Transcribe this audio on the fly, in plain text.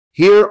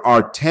Here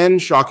are 10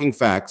 shocking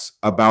facts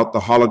about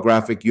the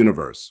holographic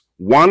universe.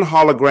 1.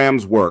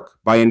 Holograms work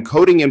by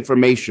encoding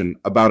information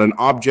about an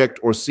object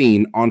or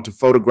scene onto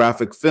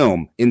photographic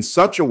film in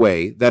such a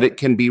way that it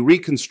can be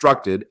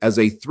reconstructed as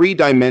a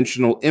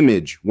three-dimensional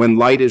image when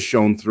light is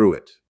shown through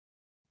it.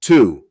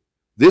 2.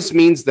 This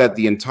means that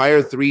the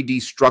entire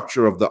 3D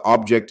structure of the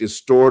object is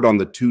stored on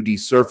the 2D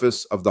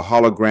surface of the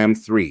hologram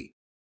 3.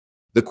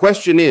 The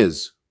question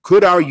is,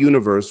 could our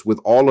universe, with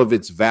all of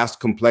its vast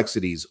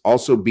complexities,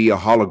 also be a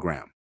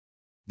hologram?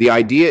 The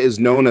idea is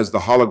known as the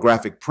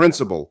holographic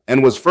principle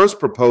and was first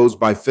proposed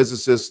by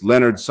physicists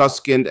Leonard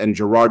Susskind and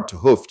Gerard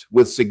Hooft,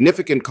 with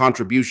significant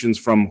contributions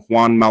from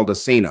Juan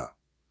Maldacena.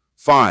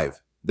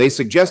 5. They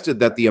suggested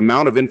that the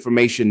amount of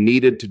information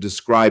needed to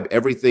describe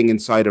everything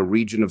inside a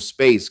region of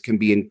space can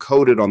be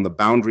encoded on the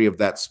boundary of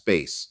that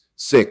space.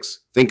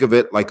 6. Think of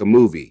it like a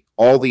movie.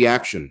 All the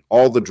action,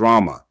 all the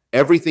drama,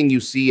 everything you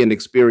see and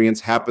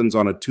experience happens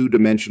on a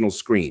two-dimensional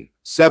screen.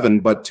 7.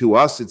 But to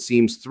us it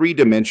seems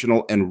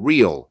three-dimensional and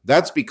real.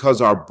 That's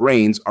because our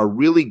brains are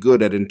really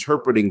good at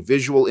interpreting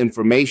visual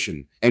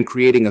information and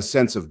creating a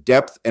sense of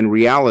depth and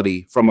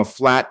reality from a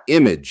flat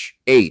image.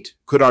 8.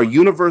 Could our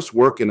universe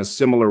work in a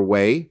similar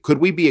way? Could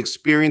we be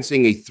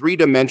experiencing a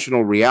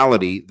three-dimensional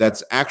reality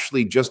that's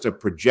actually just a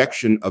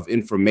projection of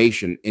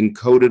information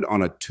encoded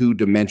on a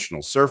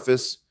two-dimensional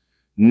surface?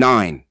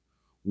 9.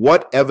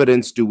 What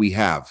evidence do we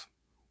have?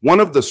 One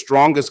of the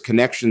strongest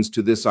connections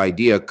to this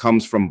idea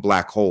comes from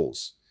black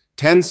holes.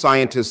 10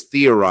 scientists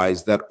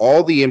theorize that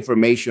all the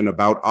information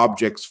about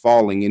objects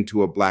falling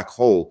into a black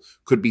hole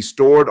could be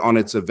stored on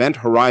its event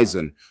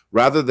horizon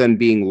rather than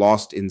being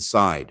lost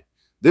inside.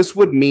 This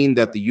would mean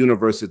that the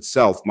universe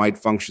itself might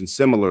function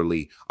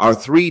similarly. Our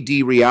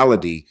 3D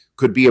reality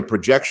could be a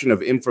projection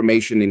of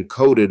information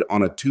encoded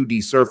on a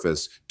 2D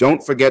surface.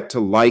 Don't forget to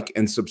like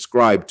and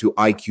subscribe to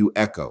IQ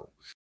Echo.